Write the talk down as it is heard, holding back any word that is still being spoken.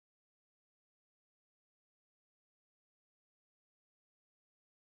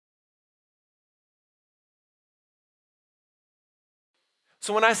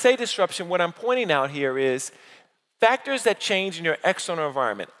So when I say disruption, what I'm pointing out here is factors that change in your external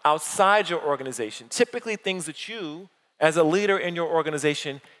environment, outside your organization, typically things that you, as a leader in your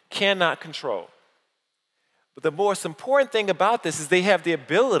organization, cannot control. But the most important thing about this is they have the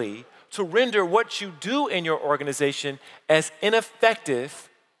ability to render what you do in your organization as ineffective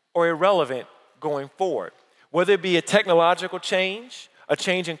or irrelevant going forward. Whether it be a technological change, a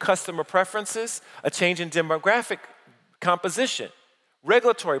change in customer preferences, a change in demographic composition,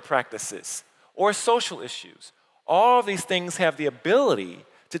 regulatory practices, or social issues. All of these things have the ability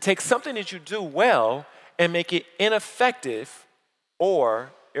to take something that you do well and make it ineffective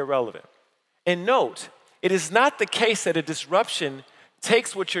or irrelevant. And note, it is not the case that a disruption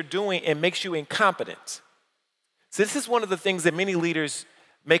takes what you're doing and makes you incompetent. So this is one of the things that many leaders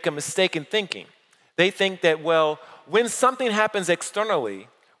make a mistake in thinking. They think that, well, when something happens externally,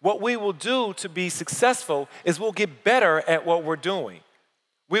 what we will do to be successful is we'll get better at what we're doing.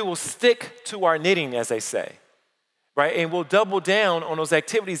 We will stick to our knitting, as they say, right? And we'll double down on those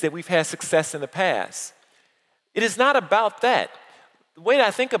activities that we've had success in the past. It is not about that. The way that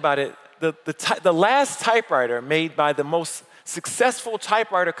I think about it, the last typewriter made by the most successful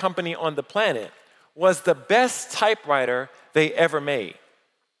typewriter company on the planet was the best typewriter they ever made.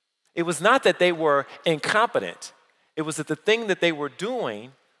 It was not that they were incompetent. It was that the thing that they were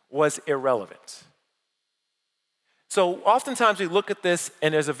doing was irrelevant. So oftentimes we look at this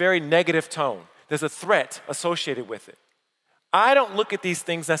and there's a very negative tone. There's a threat associated with it. I don't look at these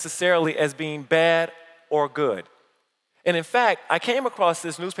things necessarily as being bad or good. And in fact, I came across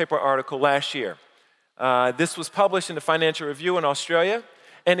this newspaper article last year. This was published in the Financial Review in Australia,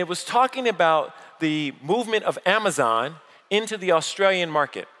 and it was talking about the movement of Amazon into the Australian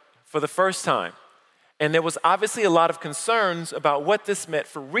market for the first time. And there was obviously a lot of concerns about what this meant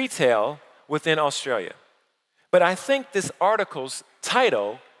for retail within Australia. But I think this article's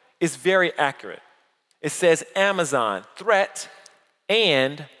title is very accurate. It says Amazon, threat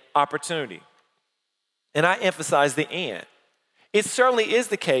and opportunity. And I emphasize the and. It certainly is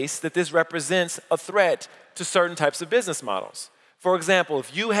the case that this represents a threat to certain types of business models. For example,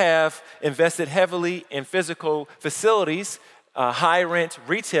 if you have invested heavily in physical facilities, high rent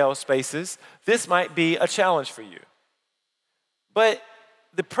retail spaces, this might be a challenge for you. But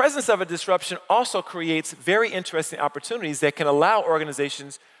the presence of a disruption also creates very interesting opportunities that can allow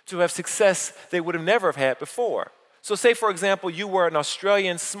organizations to have success they would have never have had before. So say, for example, you were an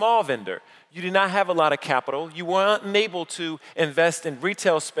Australian small vendor. You did not have a lot of capital. You were unable to invest in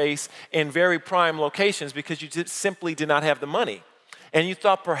retail space in very prime locations because you simply did not have the money. And you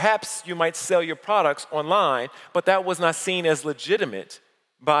thought perhaps you might sell your products online, but that was not seen as legitimate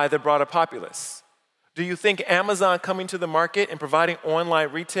by the broader populace. Do you think Amazon coming to the market and providing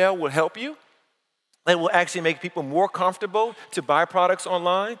online retail will help you? It will actually make people more comfortable to buy products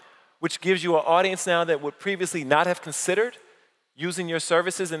online, which gives you an audience now that would previously not have considered using your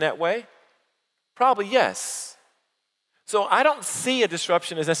services in that way? Probably yes. So I don't see a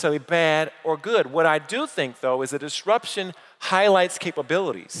disruption as necessarily bad or good. What I do think, though, is a disruption highlights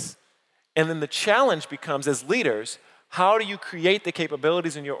capabilities. And then the challenge becomes, as leaders, how do you create the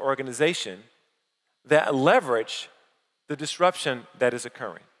capabilities in your organization that leverage the disruption that is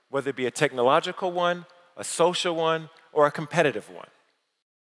occurring, whether it be a technological one, a social one, or a competitive one?